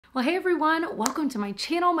Well, hey everyone, welcome to my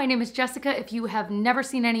channel. My name is Jessica. If you have never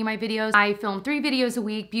seen any of my videos, I film 3 videos a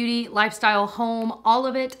week, beauty, lifestyle, home, all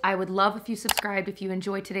of it. I would love if you subscribed if you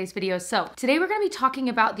enjoyed today's video. So today we're gonna be talking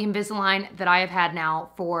about the Invisalign that I have had now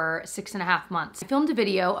for 6.5 months. I filmed a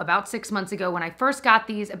video about 6 months ago when I first got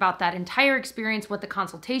these about that entire experience, what the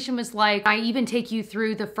consultation was like. I even take you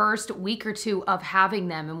through the first week or two of having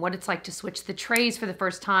them and what it's like to switch the trays for the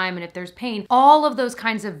first time and if there's pain. All of those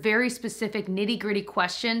kinds of very specific nitty-gritty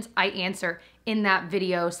questions I answer in that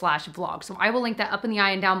video / vlog. So I will link that up in the eye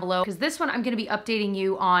and down below because this one I'm gonna be updating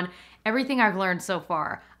you on everything I've learned so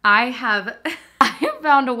far. I have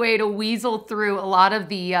found a way to weasel through a lot of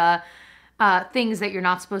the things that you're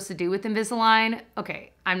not supposed to do with Invisalign.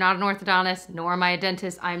 Okay, I'm not an orthodontist, nor am I a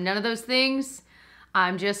dentist. I'm none of those things.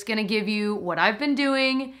 I'm just gonna give you what I've been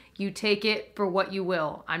doing. You take it for what you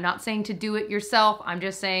will. I'm not saying to do it yourself. I'm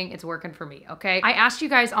just saying it's working for me, okay? I asked you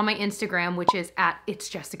guys on my Instagram, which is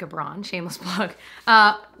 @itsjessicabraun, shameless plug,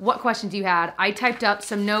 what questions you had. I typed up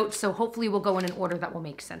some notes, so hopefully we'll go in an order that will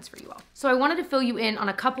make sense for you all. So I wanted to fill you in on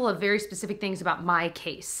a couple of very specific things about my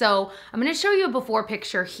case. So I'm gonna show you a before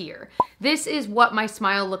picture here. This is what my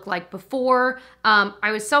smile looked like before.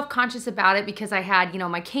 I was self-conscious about it because I had,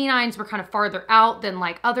 my canines were kind of farther out than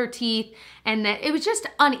like other teeth, and that it was just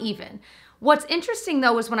uneven. What's interesting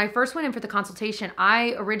though is when I first went in for the consultation,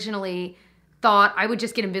 I originally thought I would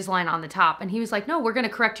just get Invisalign on the top. And he was like, no, we're gonna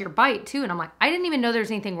correct your bite too. And I'm like, I didn't even know there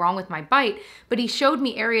was anything wrong with my bite, but he showed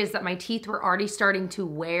me areas that my teeth were already starting to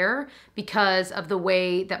wear because of the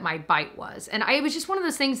way that my bite was. And it was just one of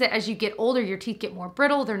those things that as you get older, your teeth get more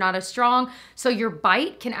brittle, they're not as strong. So your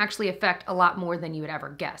bite can actually affect a lot more than you would ever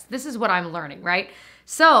guess. This is what I'm learning, right?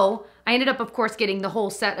 So I ended up, of course, getting the whole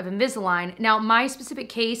set of Invisalign. Now, my specific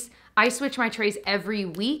case, I switch my trays every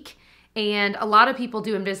week, and a lot of people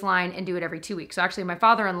do Invisalign and do it every 2 weeks. So actually, my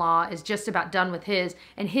father-in-law is just about done with his,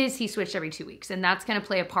 and he switched every 2 weeks, and that's gonna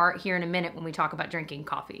play a part here in a minute when we talk about drinking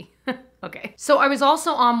coffee. Okay. So I was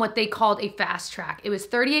also on what they called a fast track. It was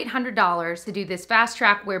 $3,800 to do this fast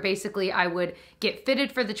track where basically I would get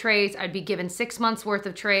fitted for the trays. I'd be given 6 months worth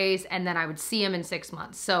of trays and then I would see them in 6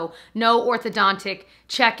 months. So no orthodontic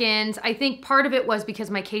check-ins. I think part of it was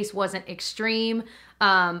because my case wasn't extreme.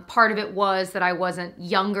 Part of it was that I wasn't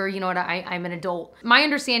younger. I'm an adult. My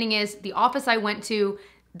understanding is the office I went to,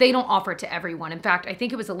 they don't offer it to everyone. In fact, I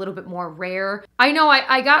think it was a little bit more rare. I know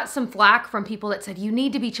I got some flack from people that said, you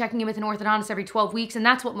need to be checking in with an orthodontist every 12 weeks, and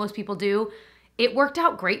that's what most people do. It worked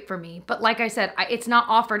out great for me. But like I said, it's not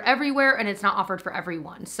offered everywhere and it's not offered for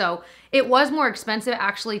everyone. So it was more expensive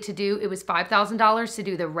actually to do. It was $5,000 to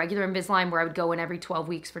do the regular Invisalign where I would go in every 12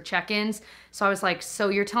 weeks for check-ins. So I was like, so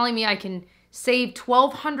you're telling me I can save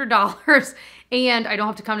 $1,200 and I don't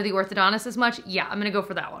have to come to the orthodontist as much? Yeah, I'm gonna go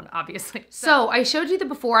for that one, obviously. So I showed you the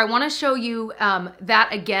before. I wanna show you that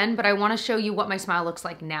again, but I wanna show you what my smile looks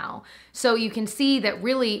like now. So you can see that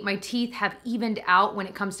really my teeth have evened out when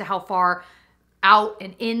it comes to how far out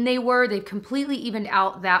and in they were. They've completely evened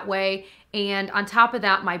out that way. And on top of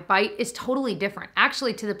that, my bite is totally different.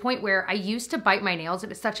 Actually, to the point where I used to bite my nails. It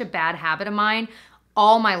was such a bad habit of mine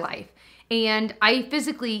all my life. And I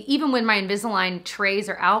physically, even when my Invisalign trays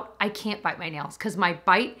are out, I can't bite my nails because my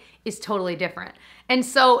bite is totally different. And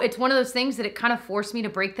so it's one of those things that it kind of forced me to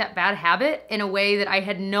break that bad habit in a way that I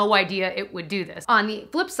had no idea it would do this. On the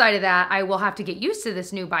flip side of that, I will have to get used to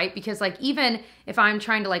this new bite because even if I'm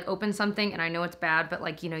trying to open something, and I know it's bad,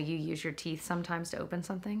 but you use your teeth sometimes to open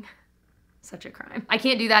something. Such a crime. I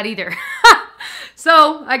can't do that either.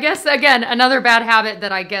 So I guess, again, another bad habit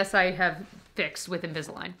that I guess I have fixed with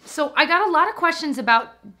Invisalign. So I got a lot of questions about,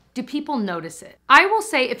 do people notice it? I will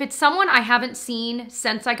say if it's someone I haven't seen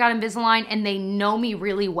since I got Invisalign and they know me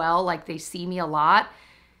really well, like they see me a lot,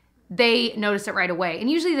 they notice it right away. And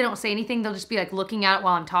usually they don't say anything. They'll just be looking at it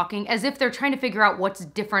while I'm talking as if they're trying to figure out what's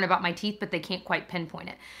different about my teeth, but they can't quite pinpoint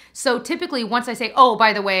it. So typically once I say, oh,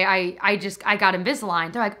 by the way, I got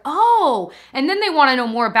Invisalign, they're like, oh, and then they want to know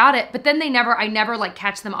more about it, but then I never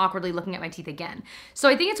catch them awkwardly looking at my teeth again. So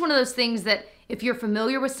I think it's one of those things that if you're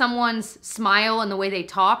familiar with someone's smile and the way they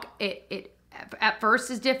talk, it at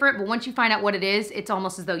first is different, but once you find out what it is, it's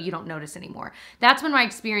almost as though you don't notice anymore. That's been my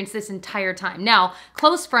experience this entire time. Now,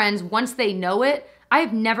 close friends, once they know it,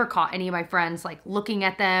 I've never caught any of my friends looking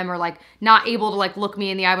at them or not able to look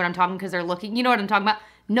me in the eye when I'm talking because they're looking, you know what I'm talking about?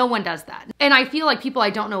 No one does that. And I feel like people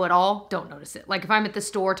I don't know at all don't notice it. If I'm at the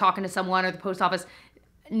store talking to someone or the post office,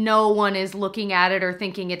 no one is looking at it or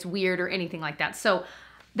thinking it's weird or anything like that. So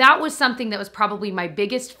that was something that was probably my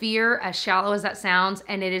biggest fear, as shallow as that sounds,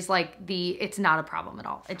 and it is it's not a problem at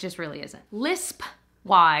all. It just really isn't.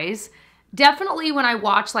 Lisp-wise, definitely when I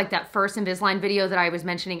watched that first Invisalign video that I was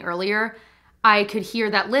mentioning earlier, I could hear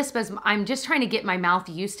that lisp as I'm just trying to get my mouth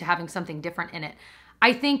used to having something different in it.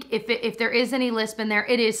 I think if there is any lisp in there,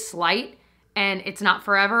 it is slight and it's not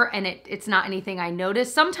forever, and it's not anything I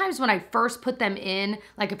notice. Sometimes when I first put them in,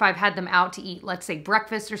 like if I've had them out to eat, let's say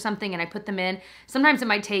breakfast or something, and I put them in, sometimes it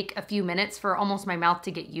might take a few minutes for almost my mouth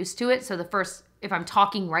to get used to it. So if I'm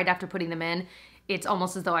talking right after putting them in, it's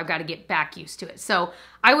almost as though I've got to get back used to it. So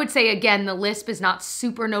I would say, again, the lisp is not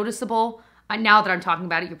super noticeable. Now that I'm talking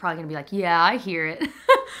about it, you're probably gonna be like, yeah, I hear it.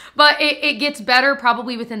 But it gets better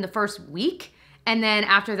probably within the first week. And then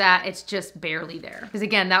after that, it's just barely there. Because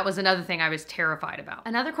again, that was another thing I was terrified about.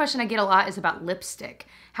 Another question I get a lot is about lipstick.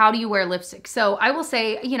 How do you wear lipstick? So I will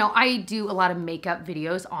say, you know, I do a lot of makeup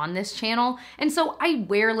videos on this channel. And so I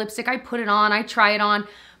wear lipstick, I put it on, I try it on.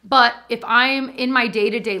 But if I'm in my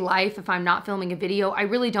day-to-day life, if I'm not filming a video, I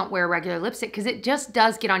really don't wear regular lipstick because it just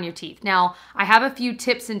does get on your teeth. Now, I have a few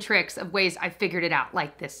tips and tricks of ways I figured it out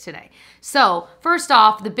like this today. So first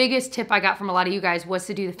off, the biggest tip I got from a lot of you guys was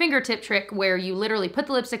to do the fingertip trick where you literally put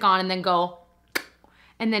the lipstick on and then go,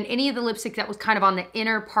 and then any of the lipstick that was kind of on the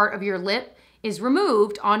inner part of your lip is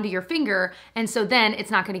removed onto your finger, and so then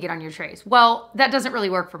it's not gonna get on your trays. Well, that doesn't really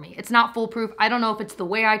work for me. It's not foolproof. I don't know if it's the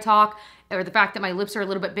way I talk or the fact that my lips are a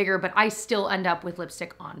little bit bigger, but I still end up with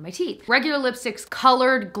lipstick on my teeth. Regular lipsticks,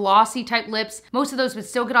 colored, glossy type lips, most of those would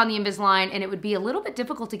still get on the Invisalign and it would be a little bit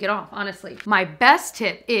difficult to get off, honestly. My best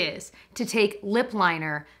tip is to take lip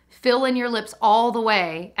liner, fill in your lips all the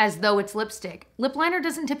way as though it's lipstick. Lip liner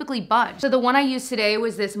doesn't typically budge. So the one I used today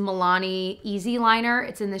was this Milani Easy Liner.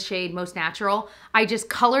 It's in the shade Most Natural. I just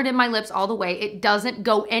colored in my lips all the way. It doesn't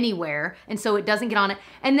go anywhere, and so it doesn't get on it.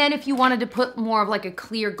 And then if you wanted to put more of like a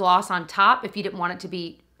clear gloss on top, if you didn't want it to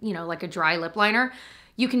be, you know, like a dry lip liner,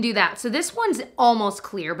 you can do that. So this one's almost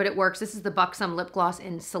clear, but it works. This is the Buxom Lip Gloss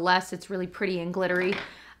in Celeste. It's really pretty and glittery.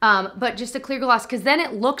 But just a clear gloss, because then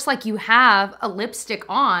it looks like you have a lipstick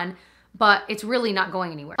on, but it's really not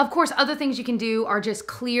going anywhere. Of course, other things you can do are just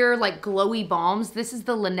clear, like glowy balms. This is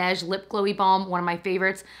the Laneige Lip Glowy Balm, one of my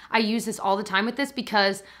favorites. I use this all the time with this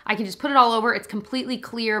because I can just put it all over. It's completely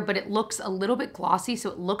clear, but it looks a little bit glossy, so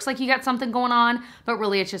it looks like you got something going on, but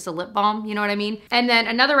really it's just a lip balm, you know what I mean? And then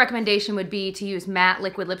another recommendation would be to use matte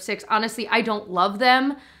liquid lipsticks. Honestly, I don't love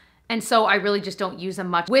them, and so I really just don't use them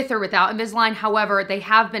much with or without Invisalign. However, they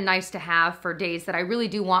have been nice to have for days that I really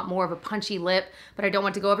do want more of a punchy lip, but I don't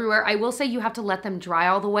want to go everywhere. I will say you have to let them dry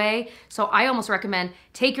all the way. So I almost recommend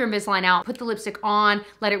take your Invisalign out, put the lipstick on,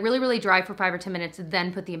 let it really, really dry for 5 or 10 minutes,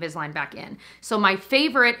 then put the Invisalign back in. So my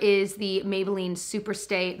favorite is the Maybelline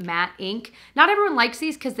Superstay Matte Ink. Not everyone likes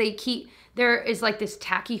these because there is like this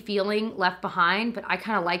tacky feeling left behind, but I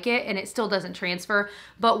kind of like it and it still doesn't transfer.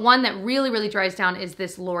 But one that really, really dries down is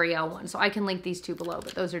this L'Oreal one. So I can link these two below,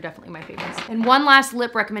 but those are definitely my favorites. And one last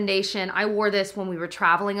lip recommendation. I wore this when we were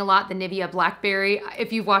traveling a lot, the Nivea Blackberry.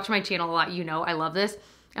 If you've watched my channel a lot, you know I love this.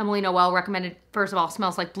 Emily Noel recommended. First of all,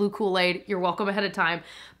 smells like blue Kool-Aid. You're welcome ahead of time.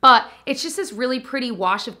 But it's just this really pretty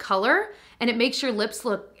wash of color and it makes your lips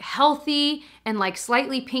look healthy and like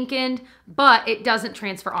slightly pinkened, but it doesn't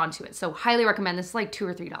transfer onto it. So highly recommend. This is like $2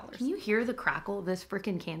 or $3. Can you hear the crackle of this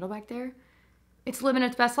freaking candle back there? It's living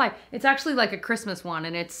its best life. It's actually like a Christmas one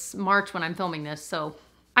and it's March when I'm filming this, so.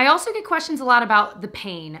 I also get questions a lot about the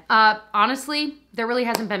pain. Honestly, there really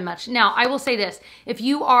hasn't been much. Now, I will say this. If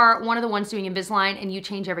you are one of the ones doing Invisalign and you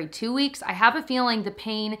change every 2 weeks, I have a feeling the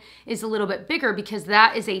pain is a little bit bigger because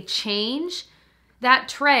that is a change. That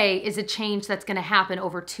tray is a change that's gonna happen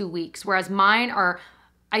over 2 weeks, whereas mine are,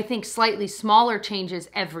 I think, slightly smaller changes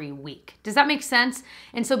every week. Does that make sense?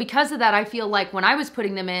 And so because of that, I feel like when I was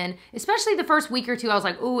putting them in, especially the first week or two, I was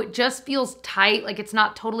like, oh, it just feels tight, like it's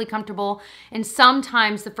not totally comfortable. And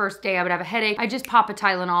sometimes the first day I would have a headache. I just pop a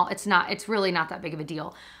Tylenol. It's really not that big of a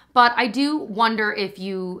deal. But I do wonder if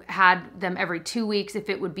you had them every 2 weeks, if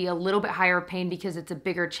it would be a little bit higher pain because it's a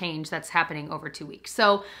bigger change that's happening over 2 weeks.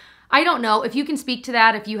 So I don't know if you can speak to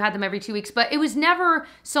that if you had them every 2 weeks, but it was never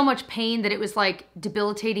so much pain that it was like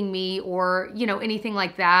debilitating me or, you know, anything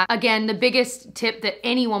like that. Again, the biggest tip that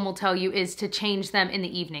anyone will tell you is to change them in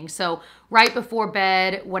the evening. So right before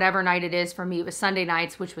bed, whatever night it is. For me, it was Sunday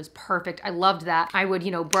nights, which was perfect. I loved that. I would,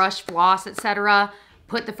 you know, brush, floss, etc.,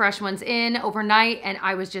 put the fresh ones in overnight and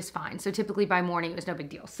I was just fine. So typically by morning, it was no big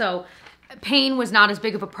deal. So pain was not as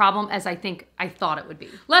big of a problem as I think I thought it would be.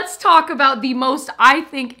 Let's talk about the most, I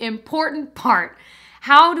think, important part.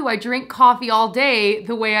 How do I drink coffee all day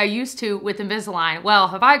the way I used to with Invisalign? Well,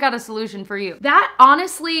 have I got a solution for you? That,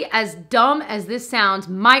 honestly, as dumb as this sounds,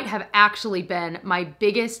 might have actually been my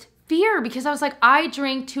biggest fear because I was like, I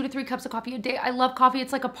drink 2 to 3 cups of coffee a day. I love coffee.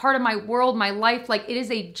 It's like a part of my world, my life. Like, it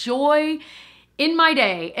is a joy in my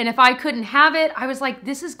day. And if I couldn't have it, I was like,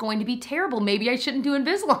 this is going to be terrible. Maybe I shouldn't do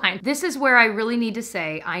Invisalign. This is where I really need to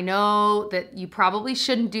say, I know that you probably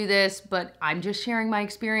shouldn't do this, but I'm just sharing my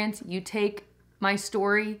experience. You take my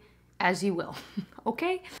story as you will,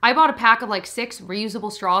 okay? I bought a pack of like 6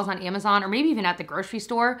 reusable straws on Amazon, or maybe even at the grocery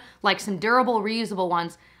store, like some durable reusable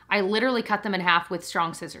ones. I literally cut them in half with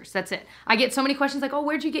strong scissors. That's it. I get so many questions like, oh,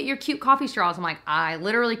 where'd you get your cute coffee straws? I'm like, I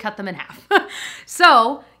literally cut them in half.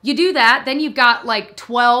 So you do that, then you've got like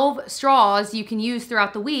 12 straws you can use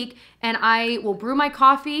throughout the week, and I will brew my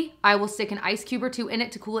coffee. I will stick an ice cube or 2 in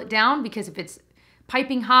it to cool it down, because if it's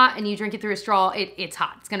piping hot and you drink it through a straw, it's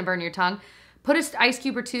hot. It's gonna burn your tongue. Put an ice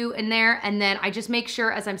cube or 2 in there, and then I just make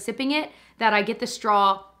sure as I'm sipping it that I get the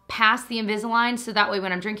straw past the Invisalign, so that way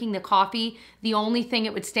when I'm drinking the coffee, the only thing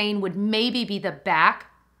it would stain would maybe be the back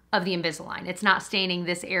of the Invisalign. It's not staining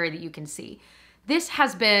this area that you can see. This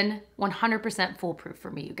has been 100% foolproof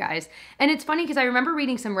for me, you guys. And it's funny because I remember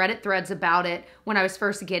reading some Reddit threads about it when I was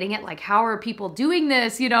first getting it, like how are people doing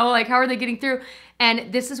this, you know, like how are they getting through?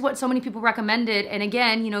 And this is what so many people recommended. And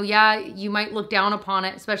again, you know, yeah, you might look down upon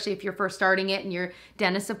it, especially if you're first starting it, and your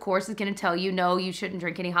dentist, of course, is gonna tell you, no, you shouldn't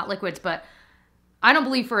drink any hot liquids, but I don't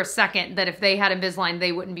believe for a second that if they had Invisalign,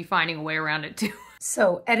 they wouldn't be finding a way around it too.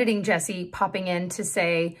 So editing Jessie popping in to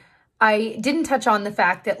say, I didn't touch on the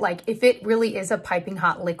fact that like, if it really is a piping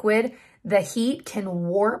hot liquid, the heat can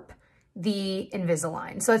warp the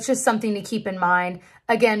Invisalign. So it's just something to keep in mind.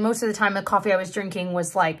 Again, most of the time the coffee I was drinking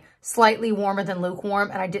was like slightly warmer than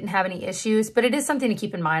lukewarm, and I didn't have any issues, but it is something to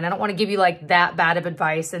keep in mind. I don't want to give you like that bad of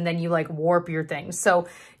advice and then you like warp your things. So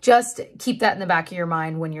just keep that in the back of your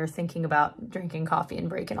mind when you're thinking about drinking coffee and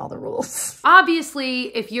breaking all the rules.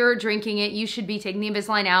 Obviously, if you're drinking it, you should be taking the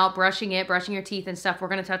Invisalign out, brushing it, brushing your teeth and stuff. We're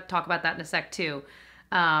going to talk about that in a sec too.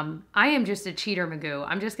 I am just a cheater Magoo.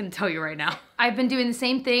 I'm just gonna tell you right now. I've been doing the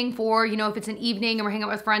same thing for, you know, if it's an evening and we're hanging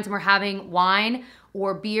out with friends and we're having wine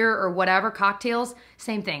or beer or whatever, cocktails,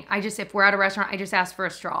 same thing. If we're at a restaurant, I just ask for a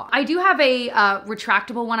straw. I do have a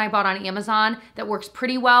retractable one I bought on Amazon that works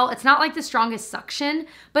pretty well. It's not like the strongest suction,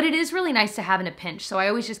 but it is really nice to have in a pinch. So I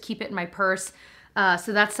always just keep it in my purse.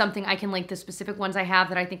 So that's something I can link the specific ones I have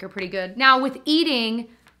that I think are pretty good. Now with eating,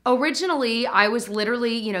 originally, I was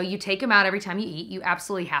literally, you know, you take them out every time you eat. You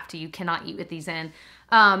absolutely have to. You cannot eat with these in.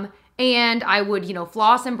 And I would, you know,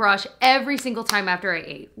 floss and brush every single time after I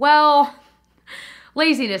ate. Well,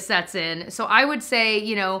 laziness sets in. So I would say,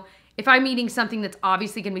 you know, if I'm eating something that's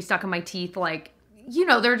obviously going to be stuck in my teeth, like, you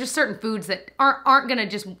know, there are just certain foods that aren't going to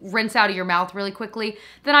just rinse out of your mouth really quickly,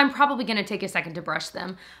 then I'm probably going to take a second to brush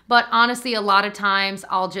them. But honestly, a lot of times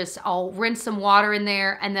I'll rinse some water in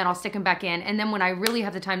there and then I'll stick them back in. And then when I really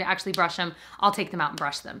have the time to actually brush them, I'll take them out and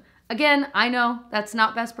brush them. Again, I know that's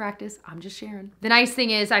not best practice. I'm just sharing. The nice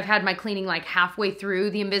thing is I've had my cleaning like halfway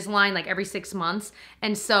through the Invisalign, like every 6 months.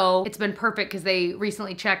 And so it's been perfect because they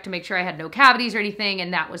recently checked to make sure I had no cavities or anything.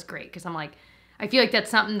 And that was great because I'm like, I feel like that's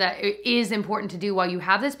something that is important to do while you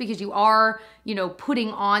have this, because you are, you know, putting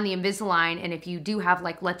on the Invisalign. And if you do have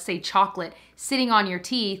like, let's say chocolate sitting on your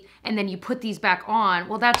teeth and then you put these back on,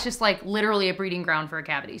 well, that's just like literally a breeding ground for a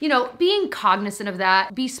cavity. You know, being cognizant of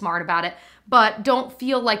that, be smart about it, but don't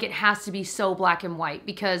feel like it has to be so black and white,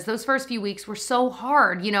 because those first few weeks were so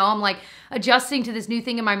hard. You know, I'm like adjusting to this new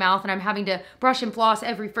thing in my mouth and I'm having to brush and floss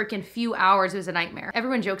every freaking few hours. It was a nightmare.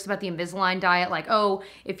 Everyone jokes about the Invisalign diet, like, oh,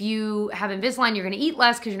 if you have Invisalign, you're gonna eat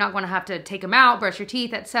less because you're not gonna have to take them out, brush your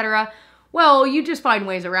teeth, etc. Well, you just find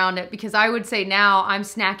ways around it, because I would say now I'm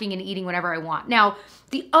snacking and eating whenever I want. Now,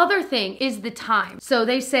 the other thing is the time. So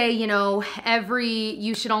they say, you know,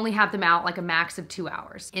 you should only have them out like a max of 2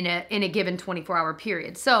 hours in a given 24-hour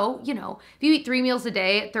period. So, you know, if you eat 3 meals a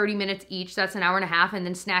day at 30 minutes each, that's an hour and a half, and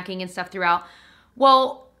then snacking and stuff throughout.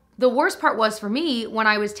 Well, the worst part was for me, when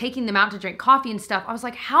I was taking them out to drink coffee and stuff, I was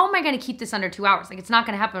like, how am I gonna keep this under 2 hours? Like, it's not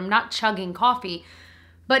gonna happen. I'm not chugging coffee.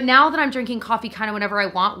 But now that I'm drinking coffee kind of whenever I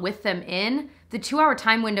want with them in, the 2-hour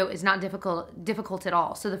time window is not difficult at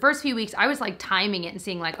all. So the first few weeks I was like timing it and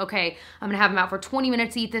seeing like, okay, I'm gonna have them out for 20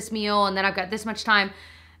 minutes to eat this meal and then I've got this much time.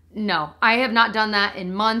 No, I have not done that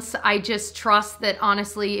in months. I just trust that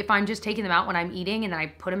honestly, if I'm just taking them out when I'm eating and then I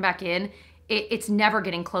put them back in, it's never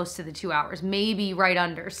getting close to the 2 hours, maybe right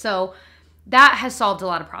under. So that has solved a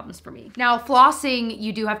lot of problems for me. Now flossing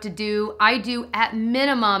you do have to do. I do at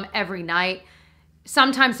minimum every night.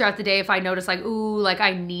 Sometimes throughout the day, if I notice like, ooh, like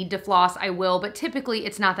I need to floss, I will, but typically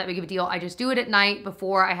it's not that big of a deal. I just do it at night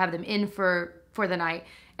before I have them in for the night,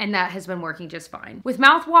 and that has been working just fine. With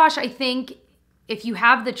mouthwash, I think if you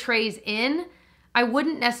have the trays in, I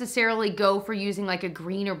wouldn't necessarily go for using like a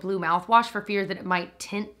green or blue mouthwash for fear that it might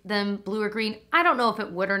tint them blue or green. I don't know if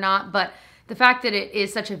it would or not, but the fact that it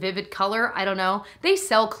is such a vivid color, I don't know. They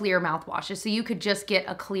sell clear mouthwashes, so you could just get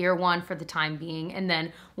a clear one for the time being, and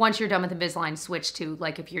then once you're done with Invisalign, switch to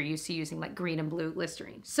like if you're used to using like green and blue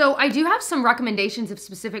Listerine. So I do have some recommendations of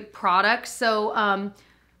specific products. So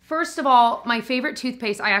first of all, my favorite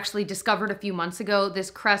toothpaste I actually discovered a few months ago,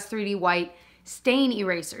 this Crest 3D White stain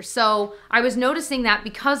eraser. So I was noticing that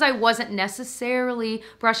because I wasn't necessarily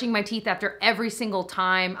brushing my teeth after every single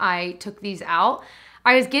time I took these out,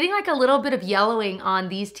 I was getting like a little bit of yellowing on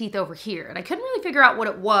these teeth over here, and I couldn't really figure out what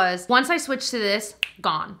it was. Once I switched to this,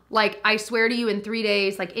 gone. Like, I swear to you, in 3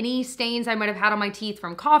 days, like any stains I might have had on my teeth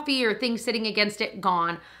from coffee or things sitting against it,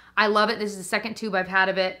 gone. I love it. This is the second tube I've had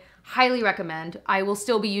of it. Highly recommend. I will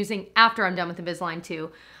still be using after I'm done with Invisalign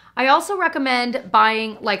too. I also recommend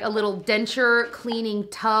buying like a little denture cleaning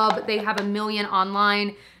tub. They have a million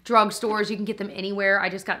online drugstores. You can get them anywhere. I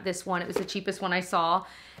just got this one. It was the cheapest one I saw.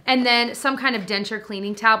 And then some kind of denture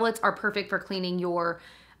cleaning tablets are perfect for cleaning your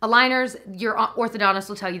aligners. Your orthodontist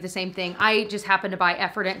will tell you the same thing. I just happened to buy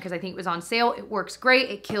Effordent because I think it was on sale. It works great.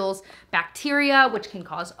 It kills bacteria, which can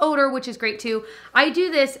cause odor, which is great too. I do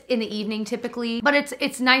this in the evening typically, but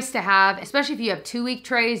it's nice to have, especially if you have 2-week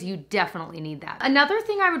trays, you definitely need that. Another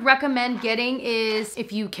thing I would recommend getting is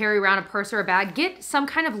if you carry around a purse or a bag, get some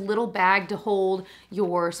kind of little bag to hold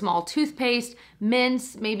your small toothpaste,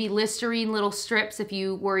 mints, maybe Listerine little strips if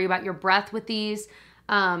you worry about your breath with these.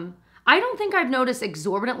 I don't think I've noticed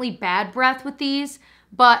exorbitantly bad breath with these,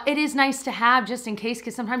 but it is nice to have just in case,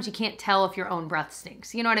 because sometimes you can't tell if your own breath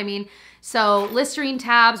stinks. You know what I mean? So Listerine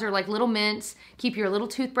tabs are like little mints. Keep your little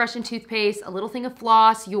toothbrush and toothpaste, a little thing of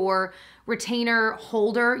floss, your retainer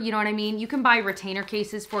holder, you know what I mean? You can buy retainer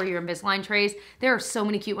cases for your Invisalign trays. There are so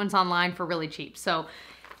many cute ones online for really cheap. So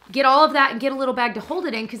get all of that and get a little bag to hold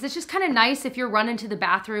it in, because it's just kind of nice if you're running to the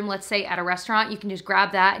bathroom, let's say at a restaurant, you can just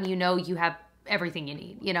grab that and you know you have everything you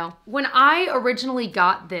need, you know? When I originally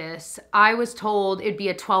got this, I was told it'd be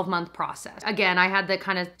a 12-month process. Again, I had the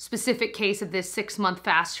kind of specific case of this 6-month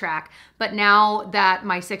fast track, but now that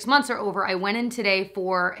my 6 months are over, I went in today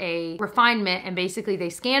for a refinement, and basically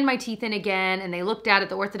they scanned my teeth in again and they looked at it,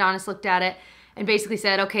 the orthodontist looked at it and basically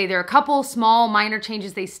said, okay, there are a couple small minor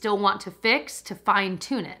changes they still want to fix to fine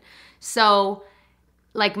tune it. So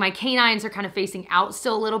like my canines are kind of facing out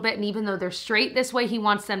still a little bit, and even though they're straight this way, he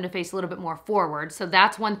wants them to face a little bit more forward. So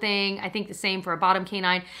that's one thing. I think the same for a bottom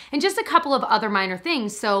canine, and just a couple of other minor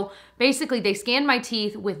things. So basically they scanned my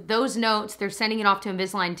teeth with those notes. They're sending it off to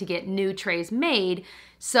Invisalign to get new trays made.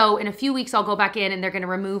 So in a few weeks, I'll go back in and they're gonna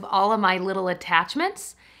remove all of my little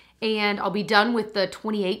attachments, and I'll be done with the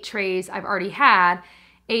 28 trays I've already had.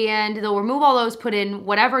 And they'll remove all those, put in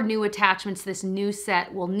whatever new attachments this new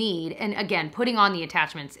set will need. And again, putting on the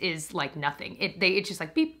attachments is like nothing. It's just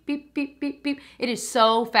like beep, beep, beep, beep, beep. It is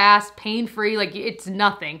so fast, pain-free, like it's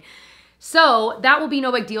nothing. So that will be no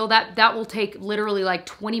big deal. That will take literally like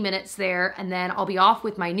 20 minutes there, and then I'll be off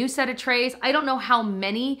with my new set of trays. I don't know how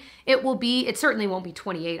many it will be. It certainly won't be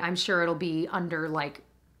 28. I'm sure it'll be under like,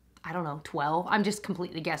 I don't know, 12. I'm just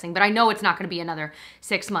completely guessing, but I know it's not gonna be another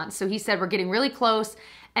 6 months. So he said we're getting really close.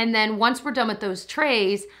 And then once we're done with those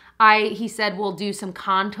trays, he said we'll do some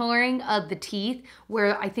contouring of the teeth,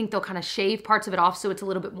 where I think they'll kind of shave parts of it off so it's a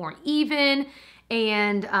little bit more even.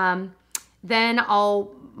 And then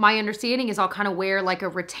my understanding is I'll kind of wear like a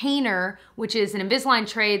retainer, which is an Invisalign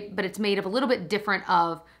tray, but it's made of a little bit different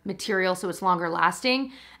of material, so it's longer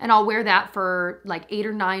lasting. And I'll wear that for like 8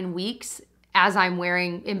 or 9 weeks as I'm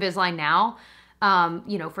wearing Invisalign now.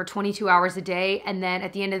 You know, for 22 hours a day. And then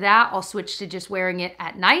at the end of that, I'll switch to just wearing it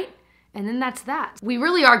at night. And then that's that. We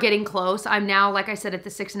really are getting close. I'm now, like I said, at the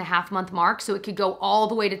 6.5 month mark. So it could go all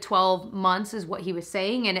the way to 12 months is what he was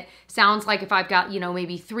saying. And it sounds like if I've got, you know,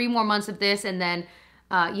 maybe 3 more months of this and then,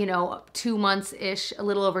 you know, 2 months-ish, a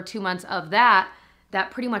little over 2 months of that, that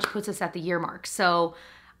pretty much puts us at the year mark. So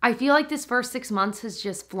I feel like this first 6 months has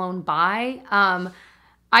just flown by.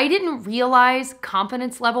 I didn't realize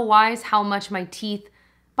confidence level wise how much my teeth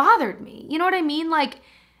bothered me. You know what I mean? Like,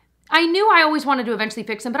 I knew I always wanted to eventually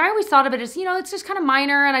fix them, but I always thought of it as, you know, it's just kind of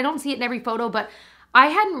minor and I don't see it in every photo, but I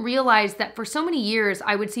hadn't realized that for so many years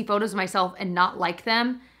I would see photos of myself and not like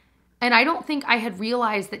them. And I don't think I had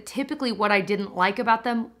realized that typically what I didn't like about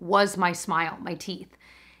them was my smile, my teeth.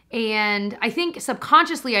 And I think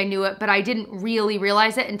subconsciously I knew it, but I didn't really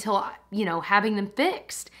realize it until, you know, having them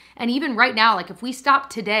fixed. And even right now, like if we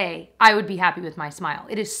stopped today, I would be happy with my smile.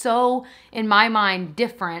 It is so, in my mind,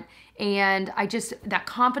 different. And that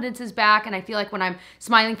confidence is back. And I feel like when I'm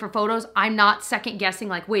smiling for photos, I'm not second guessing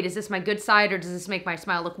like, wait, is this my good side or does this make my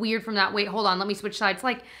smile look weird from that? Wait, hold on, let me switch sides.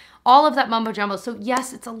 Like all of that mumbo jumbo. So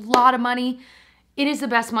yes, it's a lot of money. It is the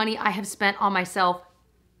best money I have spent on myself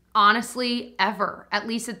honestly, ever, at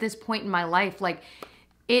least at this point in my life. Like,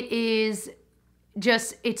 it is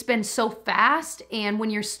just, it's been so fast. And when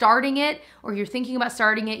you're starting it or you're thinking about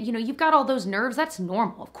starting it, you know, you've got all those nerves. That's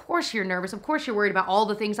normal. Of course you're nervous. Of course you're worried about all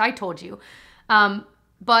the things I told you.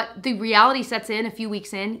 But the reality sets in a few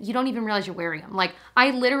weeks in, you don't even realize you're wearing them. Like,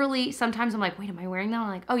 I literally, sometimes I'm like, wait, am I wearing them? I'm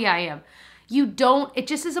like, oh yeah, I am. You don't, it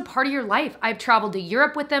just is a part of your life. I've traveled to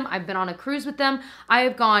Europe with them. I've been on a cruise with them. I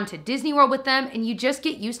have gone to Disney World with them, and you just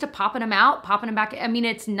get used to popping them out, popping them back. I mean,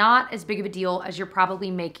 it's not as big of a deal as you're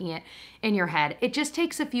probably making it in your head. It just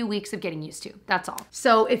takes a few weeks of getting used to, that's all.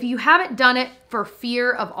 So if you haven't done it for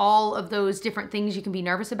fear of all of those different things you can be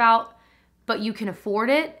nervous about, but you can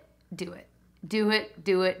afford it, do it. Do it,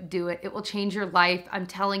 do it, do it. It will change your life. I'm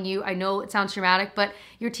telling you, I know it sounds dramatic, but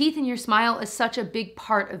your teeth and your smile is such a big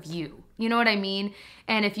part of you. You know what I mean?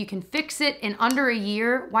 And if you can fix it in under a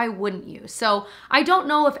year, why wouldn't you? So I don't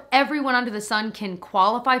know if everyone under the sun can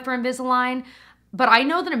qualify for Invisalign, but I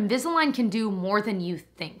know that Invisalign can do more than you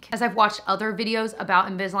think. As I've watched other videos about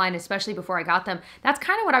Invisalign, especially before I got them, that's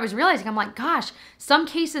kind of what I was realizing. I'm like, gosh, some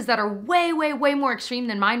cases that are way, way, way more extreme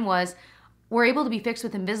than mine were able to be fixed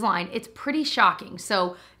with Invisalign. It's pretty shocking.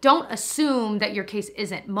 So don't assume that your case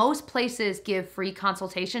isn't. Most places give free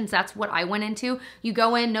consultations. That's what I went into. You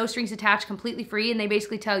go in, no strings attached, completely free, and they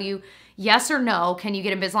basically tell you yes or no, can you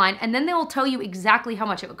get Invisalign? And then they'll tell you exactly how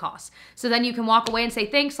much it would cost. So then you can walk away and say,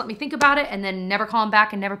 thanks, let me think about it, and then never call them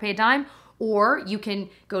back and never pay a dime. Or you can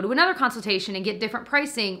go to another consultation and get different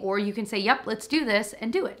pricing, or you can say, yep, let's do this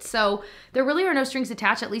and do it. So there really are no strings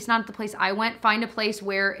attached, at least not at the place I went. Find a place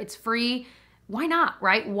where it's free. Why not,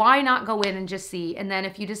 right? Why not go in and just see? And then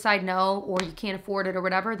if you decide no, or you can't afford it or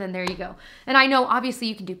whatever, then there you go. And I know obviously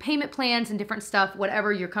you can do payment plans and different stuff,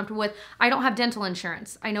 whatever you're comfortable with. I don't have dental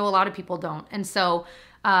insurance. I know a lot of people don't. And so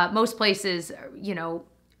most places, you know,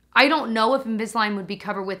 I don't know if Invisalign would be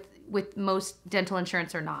covered with most dental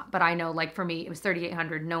insurance or not, but I know, like, for me, it was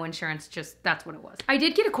 $3,800, no insurance, just that's what it was. I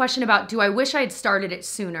did get a question about, do I wish I had started it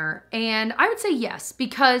sooner? And I would say yes,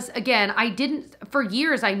 because again, I didn't, for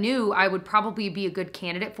years, I knew I would probably be a good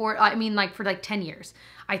candidate for it. I mean, like, for like 10 years.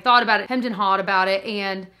 I thought about it, hemmed and hawed about it,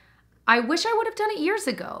 and I wish I would have done it years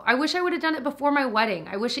ago. I wish I would have done it before my wedding.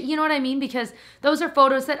 I wish, you know what I mean? Because those are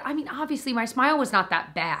photos that, I mean, obviously my smile was not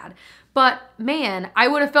that bad, but man, I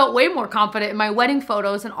would have felt way more confident in my wedding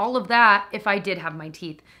photos and all of that if I did have my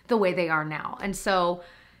teeth the way they are now. And so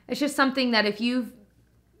it's just something that if you've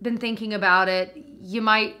been thinking about it, you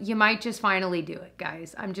might just finally do it,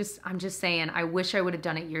 guys. I'm just saying, I wish I would have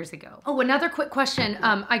done it years ago. Oh, another quick question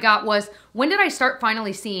I got was, when did I start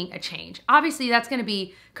finally seeing a change? Obviously, that's gonna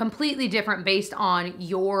be completely different based on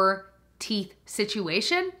your teeth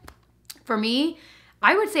situation. For me,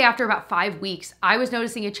 I would say after about 5 weeks, I was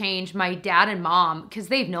noticing a change. My dad and mom, because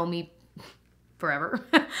they've known me forever,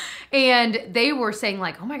 and they were saying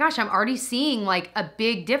like, oh my gosh, I'm already seeing like a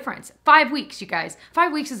big difference. 5 weeks, you guys.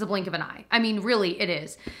 5 weeks is a blink of an eye. I mean, really, it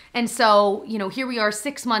is. And so, you know, here we are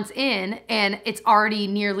 6 months in, and it's already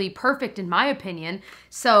nearly perfect in my opinion.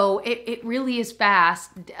 So it really is fast.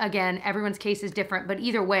 Again, everyone's case is different, but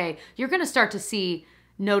either way, you're gonna start to see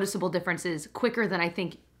noticeable differences quicker than I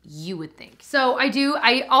think you would think. So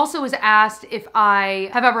I also was asked if I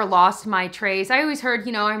have ever lost my trays. I always heard,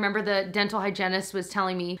 you know, I remember the dental hygienist was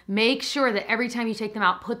telling me, make sure that every time you take them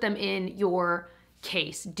out, put them in your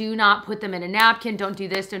case. Do not put them in a napkin. Don't do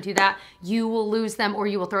this, don't do that. You will lose them or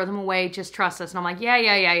you will throw them away. Just trust us. And I'm like,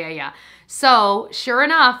 yeah. So sure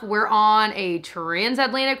enough, we're on a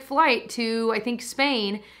transatlantic flight to, I think,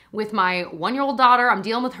 Spain with my 1-year-old daughter. I'm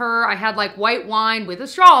dealing with her. I had like white wine with a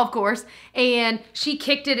straw, of course, and she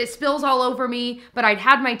kicked it. It spills all over me, but I'd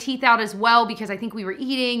had my teeth out as well because I think we were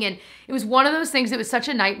eating, and it was one of those things. It was such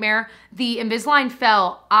a nightmare. The Invisalign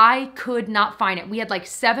fell. I could not find it. We had like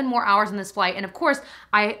 7 more hours on this flight, and of course,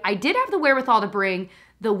 I did have the wherewithal to bring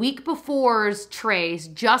the week before's trays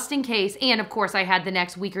just in case, and of course, I had the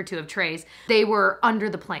next week or 2 of trays. They were under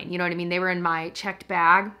the plane, you know what I mean? They were in my checked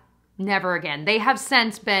bag. Never again. They have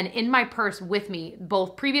since been in my purse with me,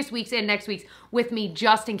 both previous weeks and next week's, with me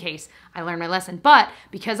just in case I learned my lesson. But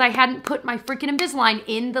because I hadn't put my freaking Invisalign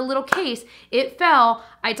in the little case, it fell.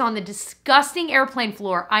 It's on the disgusting airplane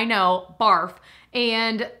floor. I know, barf.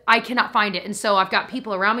 And I cannot find it. And so I've got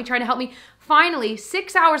people around me trying to help me. Finally,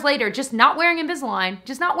 6 hours later, just not wearing Invisalign,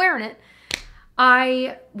 just not wearing it,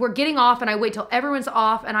 we're getting off, and I wait till everyone's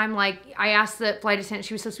off, and I'm like, I asked the flight attendant,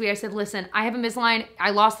 she was so sweet, I said, listen, I have Invisalign, I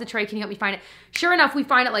lost the tray, can you help me find it? Sure enough, we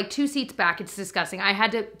find it like 2 seats back. It's disgusting. I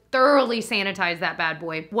had to thoroughly sanitize that bad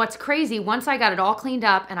boy. What's crazy, once I got it all cleaned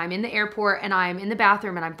up, and I'm in the airport, and I'm in the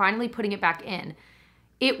bathroom, and I'm finally putting it back in,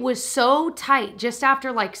 It was so tight. Just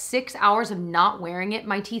after like 6 hours of not wearing it,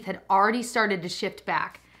 my teeth had already started to shift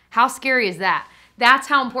back. How scary is that? That's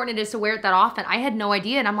how important it is to wear it that often. I had no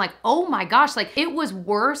idea, and I'm like, oh my gosh, like it was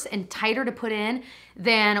worse and tighter to put in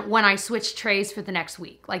than when I switched trays for the next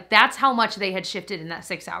week. Like that's how much they had shifted in that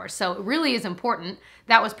 6 hours. So it really is important.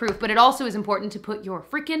 That was proof, but it also is important to put your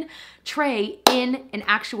freaking tray in an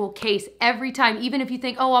actual case every time, even if you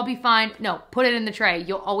think, oh, I'll be fine. No, put it in the tray.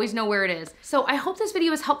 You'll always know where it is. So I hope this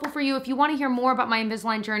video is helpful for you. If you want to hear more about my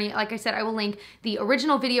Invisalign journey, like I said, I will link the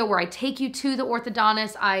original video where I take you to the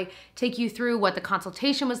orthodontist. I take you through what the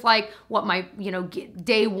consultation was like, what my,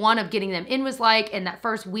 day one of getting them in was like, and that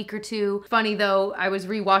first week or two. Funny though, I was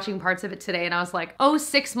rewatching parts of it today and I was like, oh,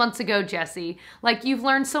 6 months ago, Jessie, like you've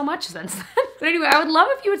learned so much since then. But anyway, I would love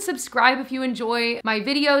if you would subscribe if you enjoy my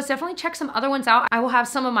videos. Definitely check some other ones out. I will have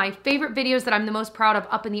some of my favorite videos that I'm the most proud of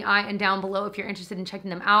up in the eye and down below if you're interested in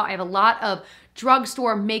checking them out. I have a lot of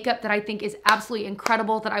drugstore makeup that I think is absolutely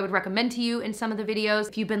incredible that I would recommend to you in some of the videos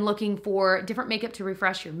if you've been looking for different makeup to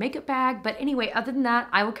refresh your makeup bag. But anyway, other than that,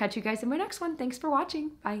 I will catch you guys in my next one. Thanks for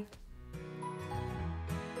watching. Bye.